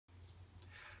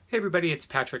Hey everybody, it's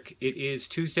Patrick. It is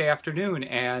Tuesday afternoon,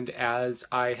 and as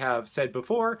I have said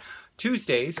before,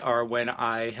 Tuesdays are when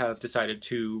I have decided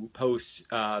to post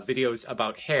videos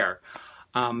about hair.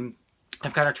 I've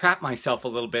kind of trapped myself a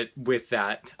little bit with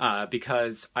that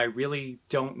because I really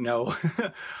don't know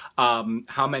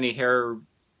how many hair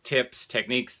tips,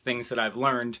 techniques, things that I've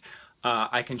learned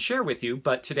I can share with you.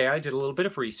 But today I did a little bit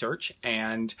of research,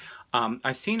 and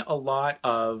I've seen a lot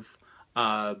of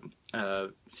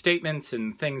statements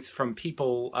and things from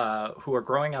people who are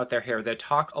growing out their hair that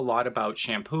talk a lot about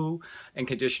shampoo and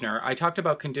conditioner. I talked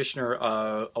about conditioner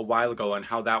a while ago and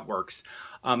how that works.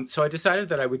 So I decided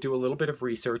that I would do a little bit of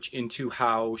research into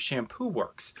how shampoo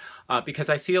works because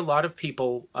I see a lot of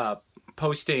people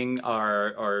posting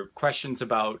or questions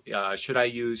about should I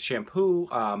use shampoo,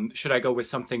 should I go with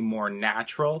something more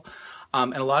natural?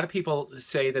 And a lot of people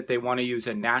say that they want to use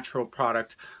a natural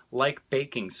product like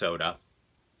baking soda.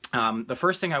 The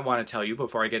first thing I want to tell you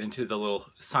before I get into the little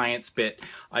science bit,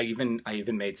 I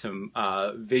even made some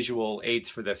visual aids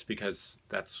for this because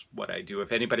that's what I do.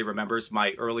 If anybody remembers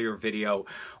my earlier video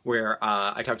where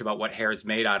I talked about what hair is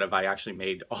made out of, I actually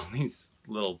made all these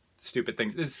little stupid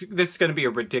things. This is going to be a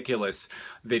ridiculous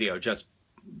video, just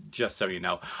so you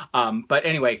know. But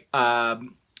anyway,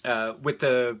 with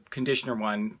the conditioner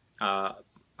one,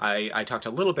 I talked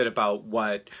a little bit about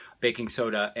what baking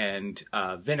soda and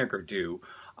vinegar do.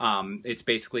 It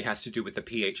basically has to do with the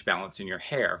pH balance in your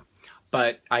hair.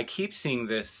 But I keep seeing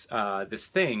this this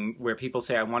thing where people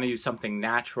say, I want to use something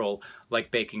natural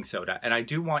like baking soda. And I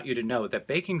do want you to know that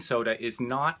baking soda is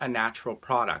not a natural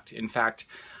product. In fact,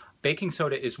 baking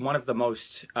soda is one of the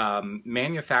most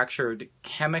manufactured,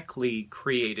 chemically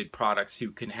created products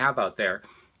you can have out there.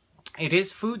 It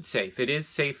is food safe. It is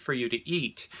safe for you to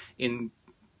eat in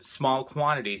small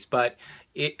quantities, but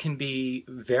it can be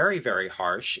very, very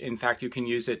harsh. In fact, you can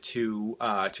use it to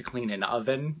clean an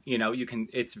oven. You know,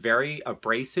 it's very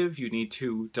abrasive. You need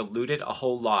to dilute it a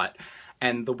whole lot.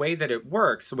 And the way that it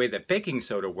works, the way that baking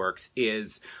soda works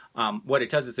is what it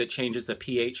does is it changes the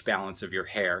pH balance of your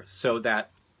hair so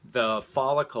that the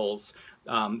follicles,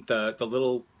 the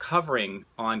little covering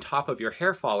on top of your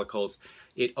hair follicles,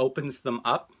 it opens them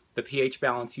up. The pH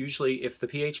balance, usually if the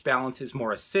pH balance is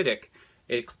more acidic,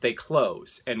 they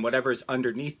close, and whatever's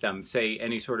underneath them, say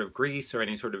any sort of grease or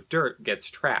any sort of dirt, gets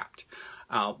trapped.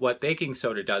 What baking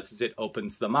soda does is it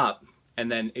opens them up, and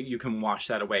then you can wash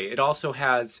that away. It also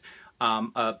has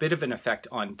a bit of an effect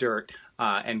on dirt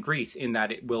and grease in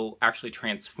that it will actually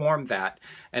transform that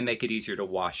and make it easier to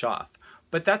wash off.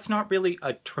 But that's not really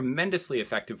a tremendously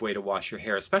effective way to wash your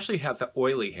hair, especially if you have the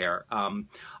oily hair.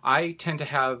 I tend to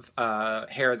have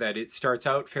hair that it starts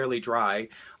out fairly dry.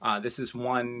 This is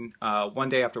one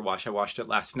day after wash. I washed it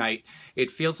last night. It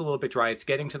feels a little bit dry. It's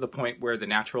getting to the point where the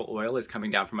natural oil is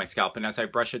coming down from my scalp. And as I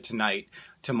brush it tonight,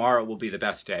 tomorrow will be the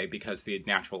best day because the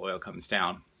natural oil comes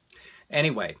down.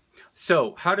 Anyway,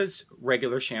 so how does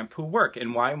regular shampoo work?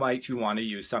 And why might you want to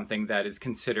use something that is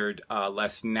considered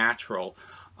less natural?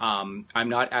 I'm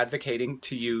not advocating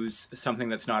to use something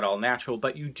that's not all natural,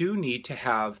 but you do need to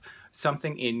have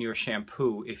something in your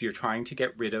shampoo if you're trying to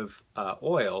get rid of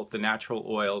oil, the natural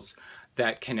oils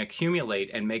that can accumulate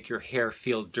and make your hair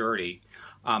feel dirty.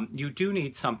 You do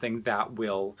need something that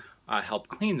will help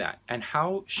clean that. And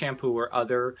how shampoo or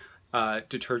other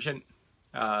detergent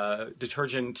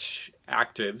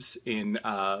actives in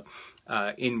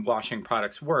washing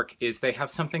products work is they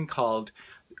have something called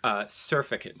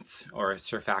surfactants or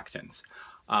surfactants.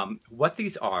 What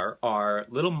these are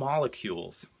little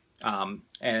molecules,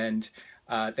 and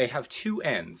they have two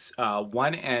ends.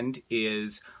 One end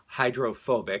is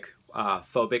hydrophobic.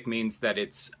 Phobic means that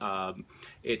it's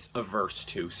averse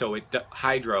to. So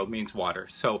hydro means water.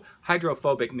 So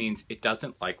hydrophobic means it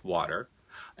doesn't like water.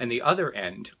 And the other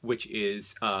end, which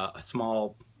is a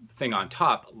small thing on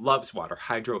top, loves water,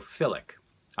 hydrophilic.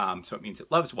 So it means it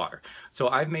loves water. So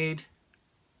I've made,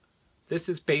 this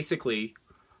is basically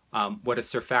what a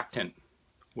surfactant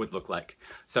would look like.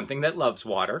 Something that loves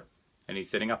water, and he's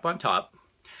sitting up on top,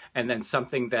 and then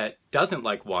something that doesn't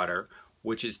like water,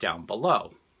 which is down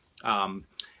below.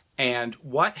 And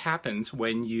what happens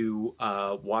when you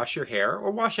wash your hair,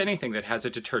 or wash anything that has a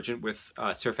detergent with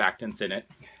surfactants in it,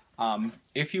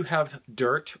 if you have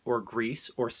dirt or grease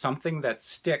or something that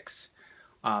sticks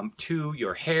to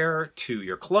your hair, to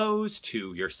your clothes,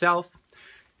 to yourself,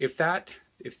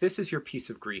 if this is your piece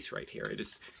of grease right here,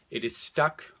 it is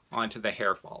stuck onto the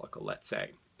hair follicle, let's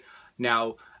say.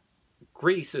 Now,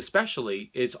 grease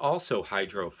especially is also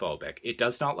hydrophobic. It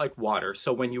does not like water,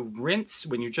 so when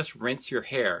you just rinse your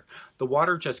hair, the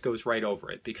water just goes right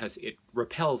over it because it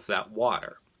repels that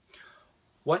water.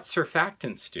 What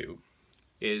surfactants do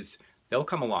is they'll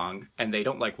come along and they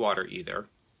don't like water either.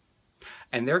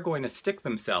 And they're going to stick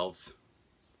themselves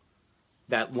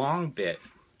that long bit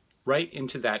right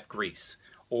into that grease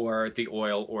or the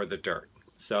oil or the dirt.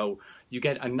 So you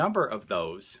get a number of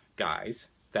those guys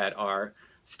that are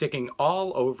sticking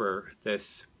all over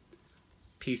this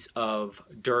piece of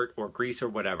dirt or grease or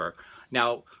whatever.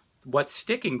 Now, what's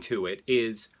sticking to it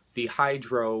is the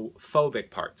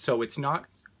hydrophobic part. So it's not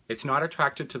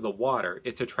attracted to the water,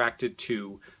 it's attracted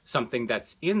to something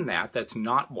that's in that's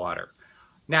not water.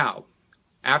 Now,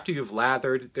 after you've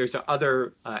lathered, there's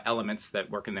other elements that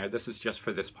work in there. This is just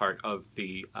for this part of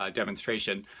the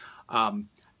demonstration.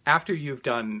 After you've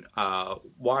done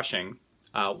washing,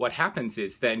 what happens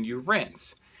is then you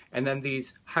rinse. And then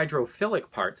these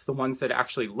hydrophilic parts, the ones that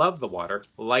actually love the water,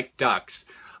 like ducks,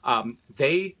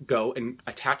 they go and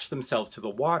attach themselves to the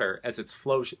water as it's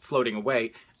floating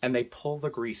away, and they pull the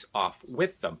grease off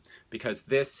with them, because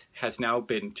this has now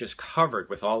been just covered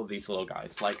with all of these little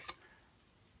guys,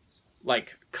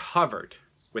 like covered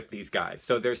with these guys.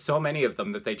 So there's so many of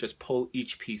them that they just pull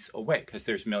each piece away, because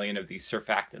there's a million of these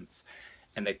surfactants,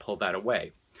 and they pull that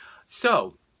away.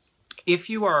 So if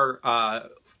you are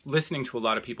listening to a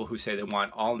lot of people who say they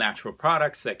want all natural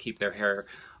products that keep their hair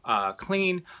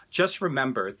clean, just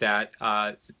remember that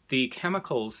the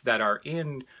chemicals that are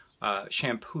in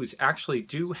shampoos actually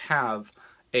do have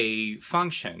a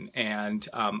function. And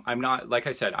I'm not, like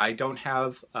I said, I don't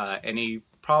have any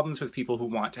problems with people who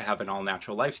want to have an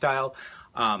all-natural lifestyle,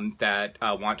 that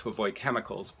want to avoid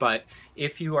chemicals. But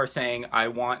if you are saying, I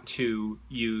want to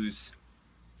use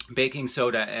baking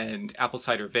soda and apple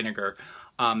cider vinegar,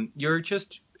 you're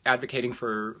just advocating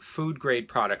for food-grade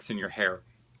products in your hair,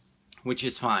 which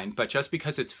is fine. But just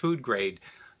because it's food grade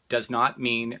does not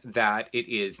mean that it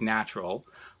is natural.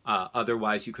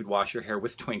 Otherwise, you could wash your hair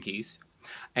with Twinkies.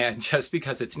 And just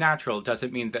because it's natural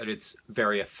doesn't mean that it's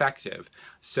very effective.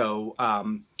 So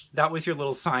that was your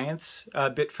little science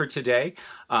bit for today.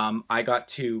 I got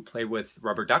to play with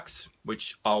rubber ducks,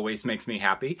 which always makes me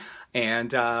happy.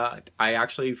 And I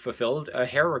actually fulfilled a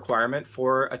hair requirement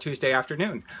for a Tuesday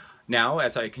afternoon. Now,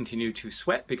 as I continue to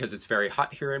sweat because it's very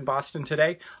hot here in Boston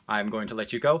today, I'm going to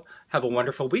let you go. Have a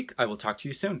wonderful week. I will talk to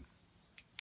you soon.